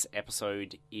this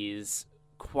episode is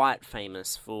quite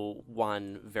famous for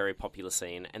one very popular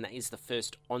scene, and that is the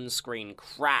first on-screen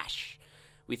crash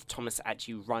with Thomas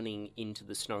actually running into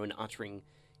the snow and uttering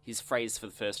his phrase for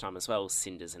the first time as well,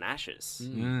 cinders and ashes.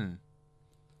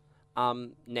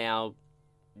 Now,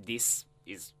 this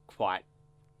is quite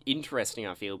interesting,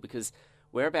 I feel, because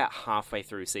we're about halfway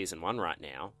through season 1 right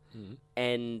now,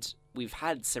 and we've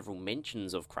had several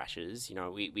mentions of crashes.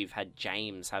 We've had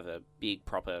James have a big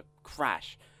proper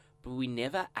crash, but we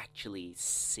never actually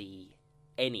see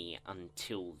any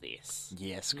until this.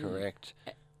 Yes, correct.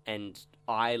 And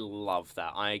I love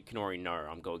that. I can already know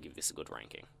I'm going to give this a good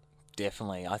ranking.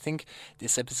 Definitely. I think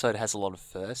this episode has a lot of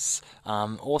firsts.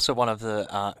 Also, one of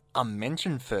the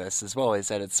unmentioned firsts as well is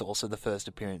that it's also the first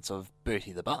appearance of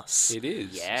Bertie the Bus. It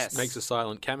is. Yes. Makes a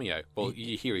silent cameo. Well,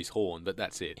 you hear his horn, but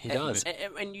that's it. He does.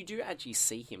 And you do actually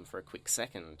see him for a quick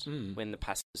second when the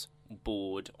passengers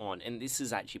board on. And this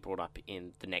is actually brought up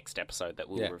in the next episode that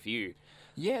we'll review.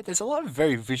 Yeah, there's a lot of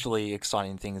very visually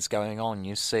exciting things going on.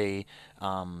 You see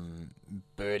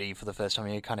Bertie for the first time,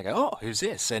 and you kind of go, oh, who's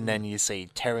this? And then you see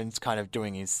Terrence kind of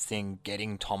doing his thing,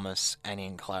 getting Thomas, Annie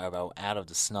and Clarabelle out of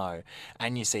the snow.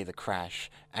 And you see the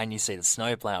crash, and you see the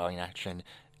snowplow in action,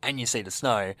 and you see the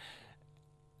snow.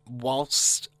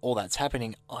 Whilst all that's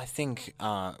happening, I think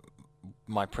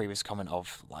my previous comment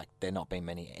of, there not being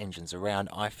many engines around,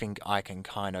 I think I can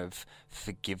kind of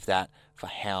forgive that for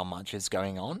how much is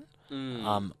going on.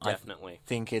 Definitely. I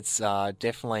think it's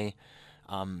definitely,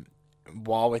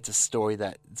 while it's a story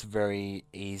that's very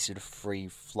easy to free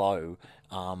flow,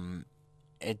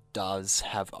 it does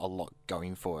have a lot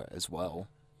going for it as well.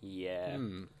 Yeah.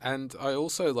 And I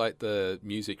also like the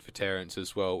music for Terrence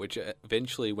as well, which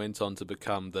eventually went on to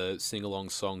become the sing-along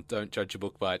song Don't Judge a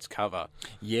Book by Its Cover.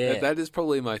 Yeah. That is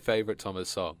probably my favourite Thomas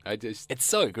song. It's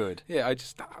so good. Yeah, I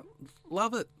just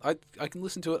love it. I can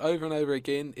listen to it over and over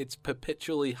again. It's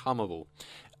perpetually hummable.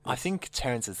 I think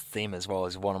Terrence's theme as well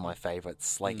is one of my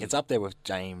favourites. It's up there with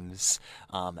James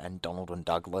and Donald and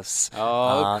Douglas.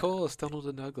 Oh, of course, Donald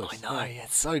and Douglas. I know,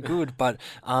 it's so good. But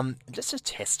just a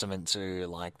testament to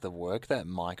the work that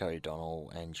Mike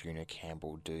O'Donnell and Junior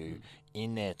Campbell do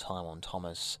in their time on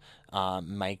Thomas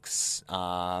makes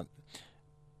the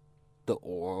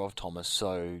aura of Thomas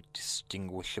so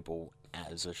distinguishable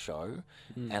as a show.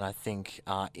 And I think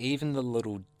even the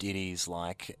little ditties,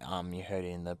 like you heard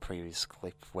in the previous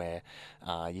clip where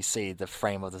you see the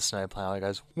frame of the snowplow, it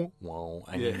goes, whoa, whoa,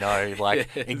 and you know, like,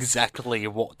 exactly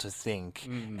what to think.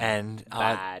 And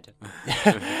Bad.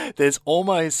 there's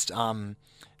almost,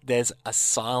 there's a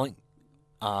silent,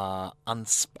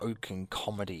 unspoken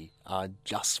comedy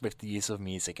just with the use of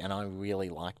music, and I really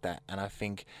like that. And I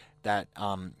think that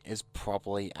is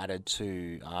probably added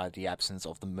to the absence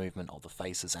of the movement of the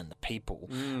faces and the people.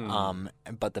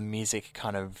 But the music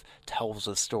kind of tells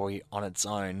a story on its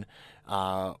own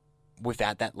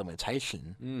without that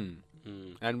limitation.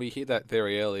 And we hear that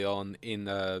very early on in,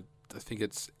 I think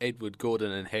it's Edward,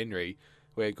 Gordon, and Henry,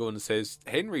 where Gordon says,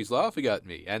 "Henry's laughing at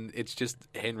me," and it's just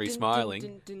Henry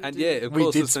smiling. And yeah, of We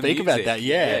course, did it's the speak about music. that,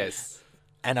 yeah. Yes.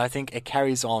 And I think it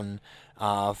carries on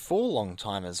for a long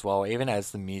time as well, even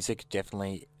as the music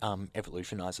definitely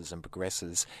evolutionizes and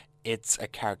progresses. It's a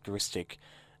characteristic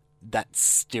that's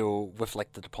still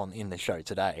reflected upon in the show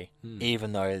today,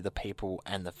 even though the people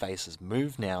and the faces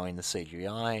move now in the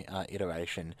CGI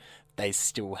iteration. They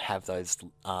still have those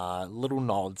little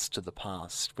nods to the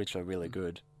past, which are really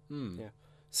good. Yeah.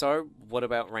 So, what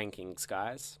about rankings,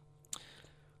 guys?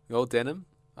 Well, Denim,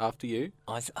 after you.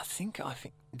 I think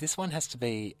this one has to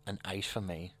be an 8 for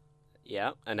me.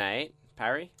 Yeah, an 8.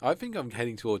 Parry? I think I'm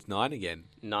heading towards 9 again.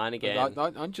 9 again.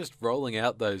 I'm just rolling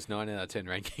out those 9 out of 10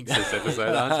 rankings this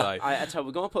episode, aren't I? I tell you,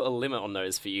 we're going to put a limit on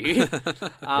those for you.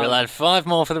 We'll add 5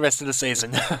 more for the rest of the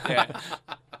season. Yeah.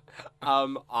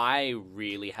 I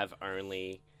really have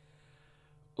only...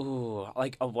 Ooh,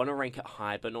 like, I want to rank it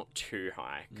high, but not too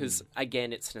high. Because,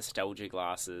 again, it's nostalgia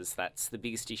glasses. That's the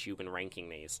biggest issue when ranking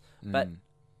these. But,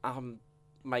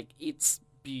 like, it's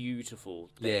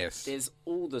beautiful. Yes. There's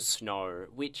all the snow,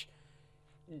 which...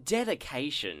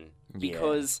 Dedication.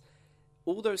 Because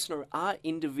all those snow are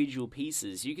individual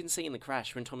pieces. You can see in the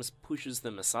crash when Thomas pushes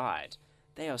them aside.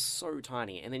 They are so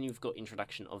tiny. And then you've got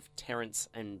introduction of Terence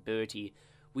and Bertie,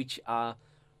 which are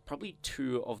probably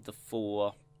 2 of the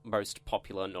 4... most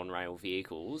popular non-rail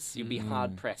vehicles. You'd be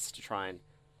hard-pressed to try and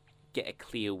get a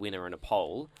clear winner in a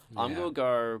poll. I'm going to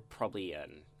go probably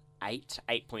an 8,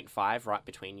 8.5, right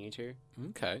between you two.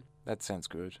 Okay. That sounds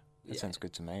good. That sounds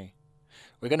good to me.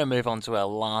 We're going to move on to our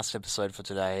last episode for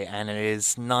today, and it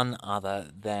is none other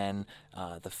than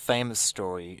the famous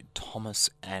story, Thomas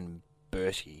and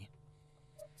Bertie.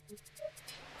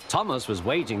 Thomas was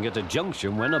waiting at a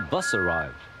junction when a bus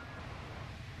arrived.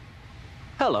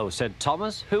 "Hello," said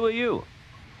Thomas. "Who are you?"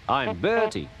 "I'm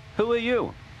Bertie. Who are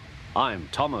you?" "I'm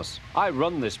Thomas. I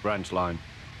run this branch line."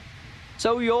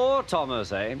 "So you're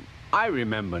Thomas, eh? I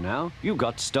remember now. You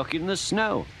got stuck in the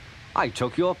snow. I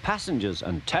took your passengers,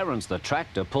 and Terence the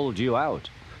tractor pulled you out.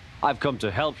 I've come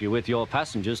to help you with your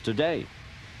passengers today."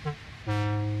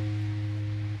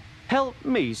 "Help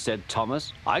me," said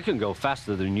Thomas. "I can go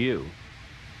faster than you."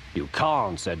 "You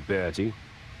can't," said Bertie.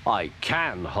 "I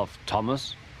can," huffed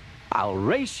Thomas. "I'll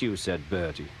race you," said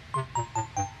Bertie.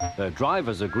 The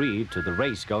drivers agreed to the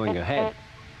race going ahead.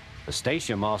 The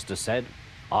station master said,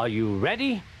 "Are you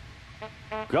ready?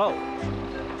 Go."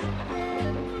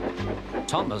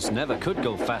 Thomas never could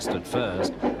go fast at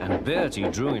first, and Bertie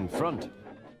drew in front.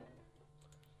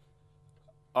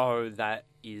 Oh, that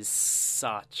is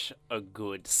such a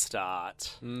good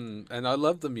start. And I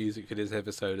love the music for this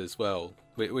episode as well,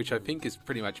 which I think is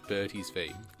pretty much Bertie's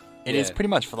theme. It is pretty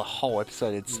much for the whole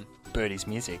episode. It's Bertie's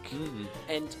music.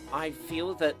 And I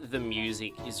feel that the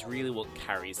music is really what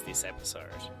carries this episode.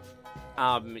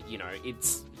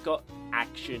 It's got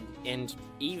action, and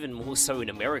even more so in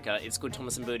America, it's got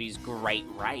Thomas and Bertie's Great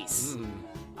Race,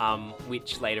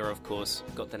 which later, of course,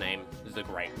 got the name The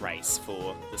Great Race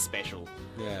for the special.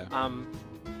 Yeah.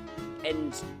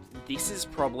 And this is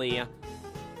probably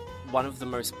one of the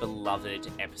most beloved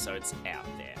episodes out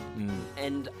there.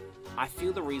 And I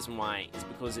feel the reason why is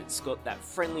because it's got that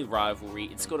friendly rivalry,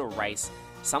 it's got a race,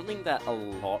 something that a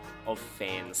lot of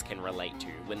fans can relate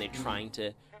to when they're trying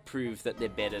to prove that they're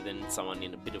better than someone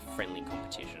in a bit of friendly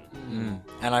competition.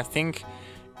 And I think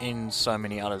in so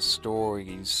many other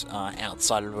stories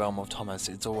outside of the realm of Thomas,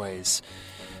 it's always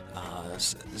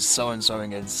so-and-so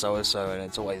against so-and-so, and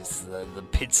it's always the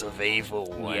pits of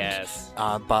evil. Yes.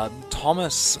 But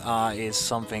Thomas is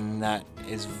something that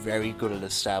is very good at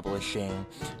establishing,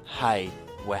 hey,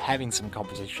 we're having some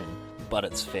competition, but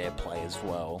it's fair play as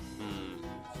well.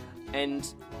 And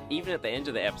even at the end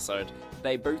of the episode,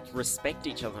 they both respect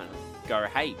each other and go,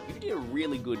 hey, you did a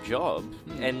really good job.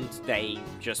 And they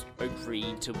just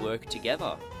agreed to work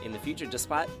together in the future,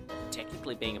 despite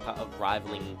technically being a part of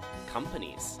rivaling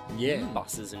companies. Yeah.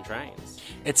 Buses and trains.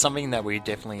 It's something that we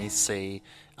definitely see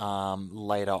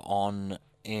later on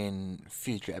in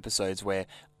future episodes where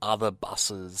other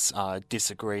buses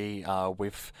disagree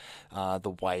with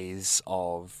the ways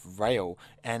of rail.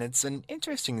 And it's an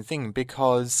interesting thing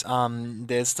because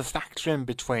there's the faction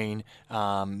between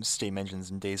steam engines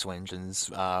and diesel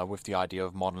engines with the idea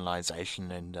of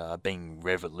modernisation and being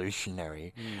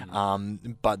revolutionary.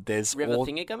 But there's River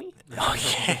Thingagummy? Oh,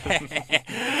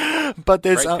 yeah. But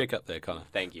there's Great pick up there, Connor.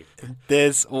 Thank you.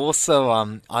 there's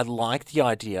also I like the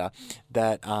idea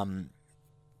that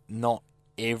not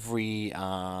every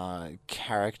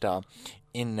character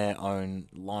in their own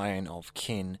line of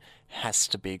kin has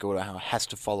to be good or has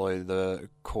to follow the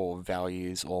core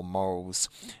values or morals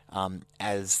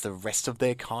as the rest of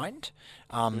their kind.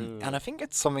 And I think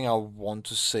it's something I want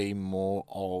to see more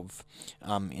of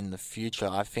in the future.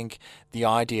 I think the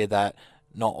idea that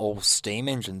not all steam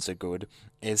engines are good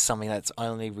is something that's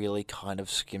only really kind of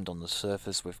skimmed on the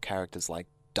surface with characters like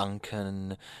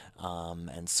Duncan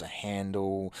and Sir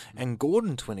Handel and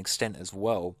Gordon to an extent as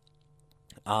well.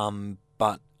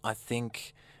 But I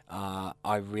think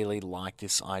I really like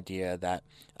this idea that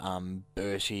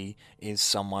Bertie is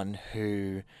someone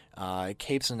who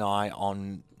keeps an eye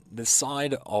on the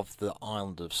side of the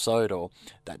island of Sodor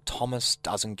that Thomas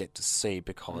doesn't get to see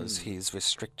because he's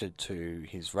restricted to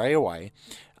his railway,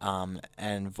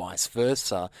 and vice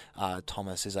versa.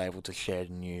 Thomas is able to share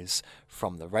the news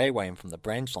from the railway and from the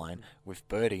branch line with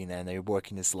Bertie, and then they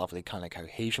work in this lovely kind of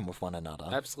cohesion with one another.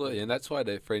 Absolutely, and that's why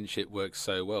their friendship works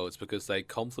so well. It's because they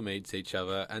complement each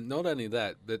other, and not only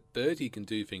that, but Bertie can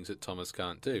do things that Thomas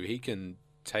can't do. He can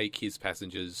take his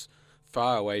passengers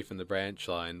far away from the branch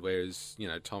line, whereas, you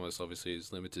know, Thomas obviously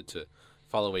is limited to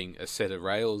following a set of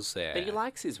rails there. But he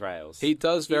likes his rails. He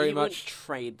does very he much won't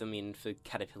trade them in for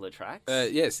Caterpillar tracks.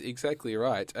 Yes, exactly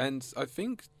right. And I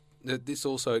think that this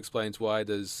also explains why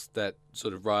there's that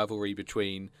sort of rivalry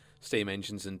between steam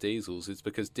engines and diesels. It's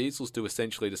because diesels do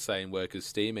essentially the same work as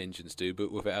steam engines do,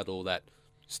 but without all that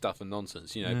stuff and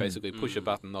nonsense. You know, basically push a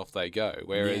button, off they go.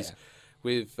 Whereas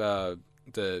with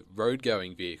the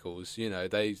road-going vehicles, you know,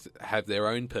 they have their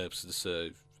own purpose to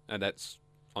serve, and that's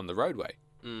on the roadway.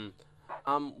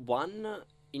 One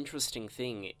interesting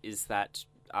thing is that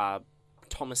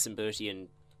Thomas and Bertie and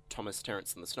Thomas,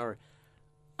 Terence and the Snow,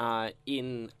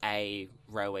 in a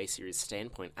railway series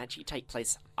standpoint, actually take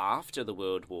place after the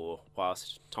World War,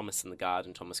 whilst Thomas and the Guard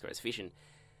and Thomas Goes Fishing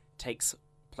takes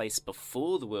place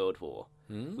before the World War,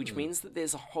 which means that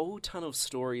there's a whole ton of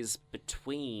stories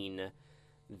between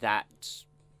that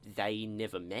they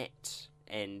never met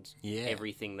and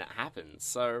everything that happens.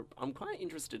 So I'm quite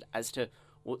interested as to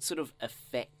what sort of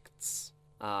effects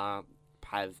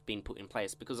have been put in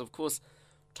place, because of course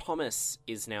Thomas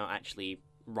is now actually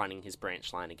running his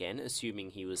branch line again,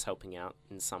 assuming he was helping out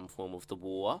in some form of the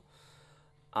war.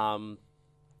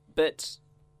 But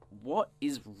what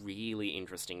is really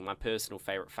interesting, my personal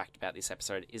favourite fact about this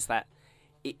episode, is that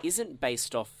it isn't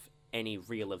based off any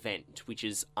real event, which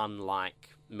is unlike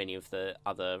many of the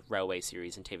other railway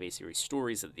series and TV series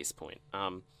stories at this point.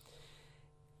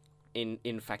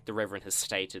 In fact, the Reverend has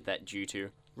stated that due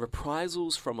to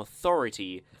reprisals from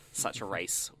authority, such a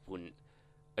race wouldn't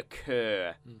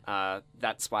occur.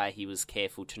 That's why he was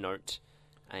careful to note,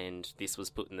 and this was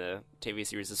put in the TV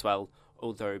series as well,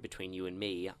 although between you and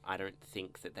me, I don't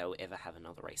think that they'll ever have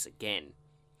another race again.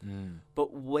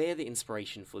 But where the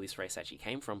inspiration for this race actually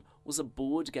came from was a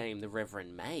board game the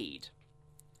Reverend made.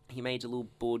 He made a little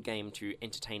board game to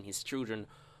entertain his children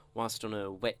whilst on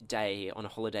a wet day on a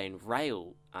holiday in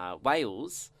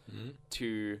Wales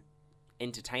to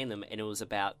entertain them, and it was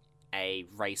about a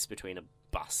race between a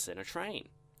bus and a train.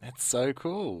 That's so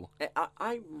cool.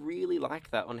 I really like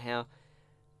that, on how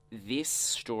this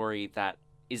story that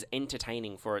is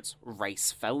entertaining for its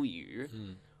race value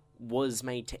was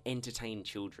made to entertain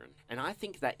children. And I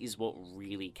think that is what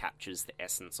really captures the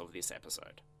essence of this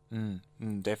episode.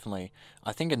 Definitely.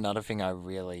 I think another thing I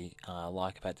really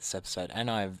like about this episode, and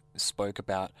I've spoke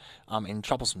about in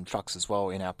Troublesome Trucks as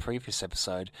well in our previous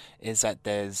episode, is that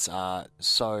there's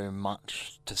so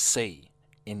much to see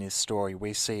in this story.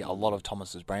 We see a lot of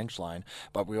Thomas's branch line,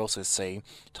 but we also see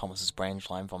Thomas's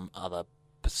branch line from other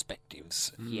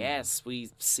perspectives. Yes,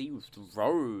 we see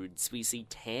roads, we see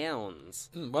towns.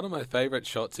 One of my favourite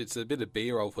shots, it's a bit of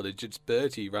B-roll footage. It's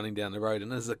Bertie running down the road,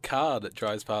 and there's a car that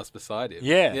drives past beside him.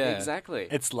 Yeah. Exactly.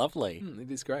 It's lovely. It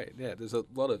is great. Yeah, there's a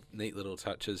lot of neat little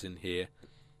touches in here.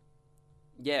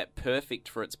 Yeah, perfect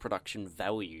for its production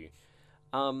value.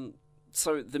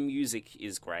 So the music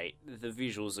is great, the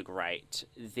visuals are great,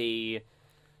 the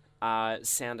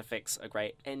sound effects are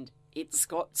great, and it's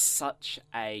got such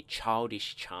a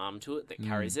childish charm to it that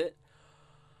carries it.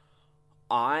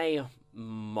 I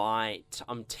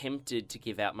I'm tempted to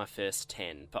give out my first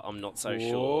 10, but I'm not so Whoa.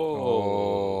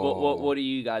 sure. What are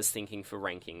you guys thinking for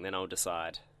ranking? Then I'll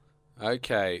decide.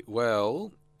 Okay,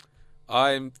 well,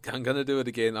 I'm going to do it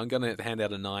again. I'm going to hand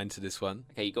out a 9 to this one.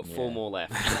 Okay, you got 4 more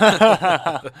left.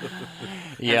 And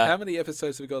Yeah. how many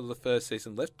episodes have we got of the first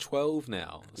season? Left 12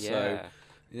 now. So,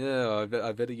 Yeah.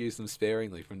 I better use them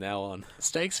sparingly from now on.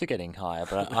 Stakes are getting higher,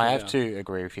 but I have Yeah. to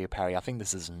agree with you, Parry. I think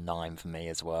this is 9 for me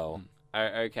as well. Oh,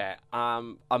 okay.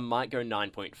 I might go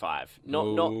 9.5.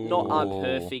 Not our Ooh.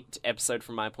 perfect episode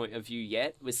from my point of view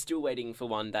yet. We're still waiting for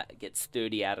one that gets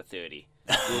 30 out of 30.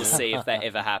 We'll see if that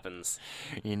ever happens.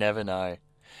 You never know.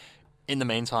 In the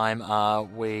meantime,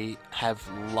 we have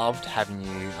loved having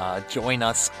you join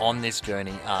us on this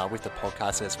journey with the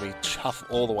podcast as we chuff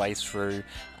all the way through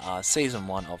Season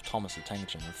 1 of Thomas the Tank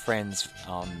Engine and Friends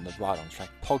on the Right on Track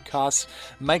podcast.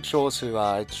 Make sure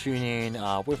to tune in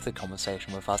with the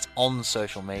conversation with us on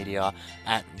social media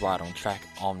at Right on Track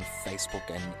on Facebook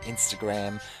and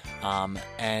Instagram.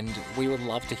 And we would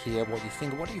love to hear what you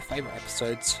think. What are your favourite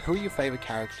episodes? Who are your favourite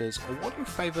characters? Or what are your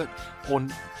favourite or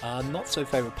not so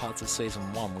favourite parts of Season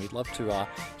 1? We'd love to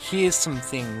hear some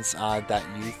things that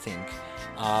you think.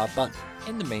 But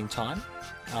in the meantime,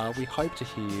 we hope to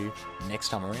hear you next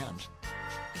time around.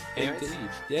 Anyways, Indeed.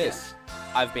 Yes.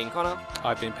 I've been Connor,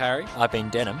 I've been Parry. I've been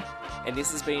Denim. and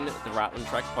this has been the Right on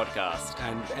Track podcast.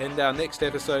 And our next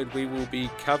episode, we will be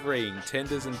covering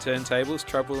Tenders and Turntables,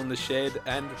 Trouble in the Shed,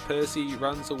 and Percy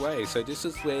Runs Away. So this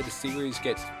is where the series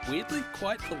gets weirdly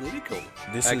quite political.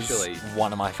 This actually. is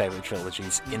one of my favourite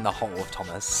trilogies in the whole of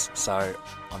Thomas, so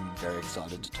I'm very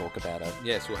excited to talk about it.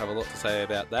 Yes, we'll have a lot to say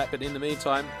about that. But in the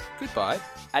meantime, goodbye.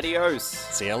 Adios.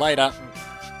 See you later.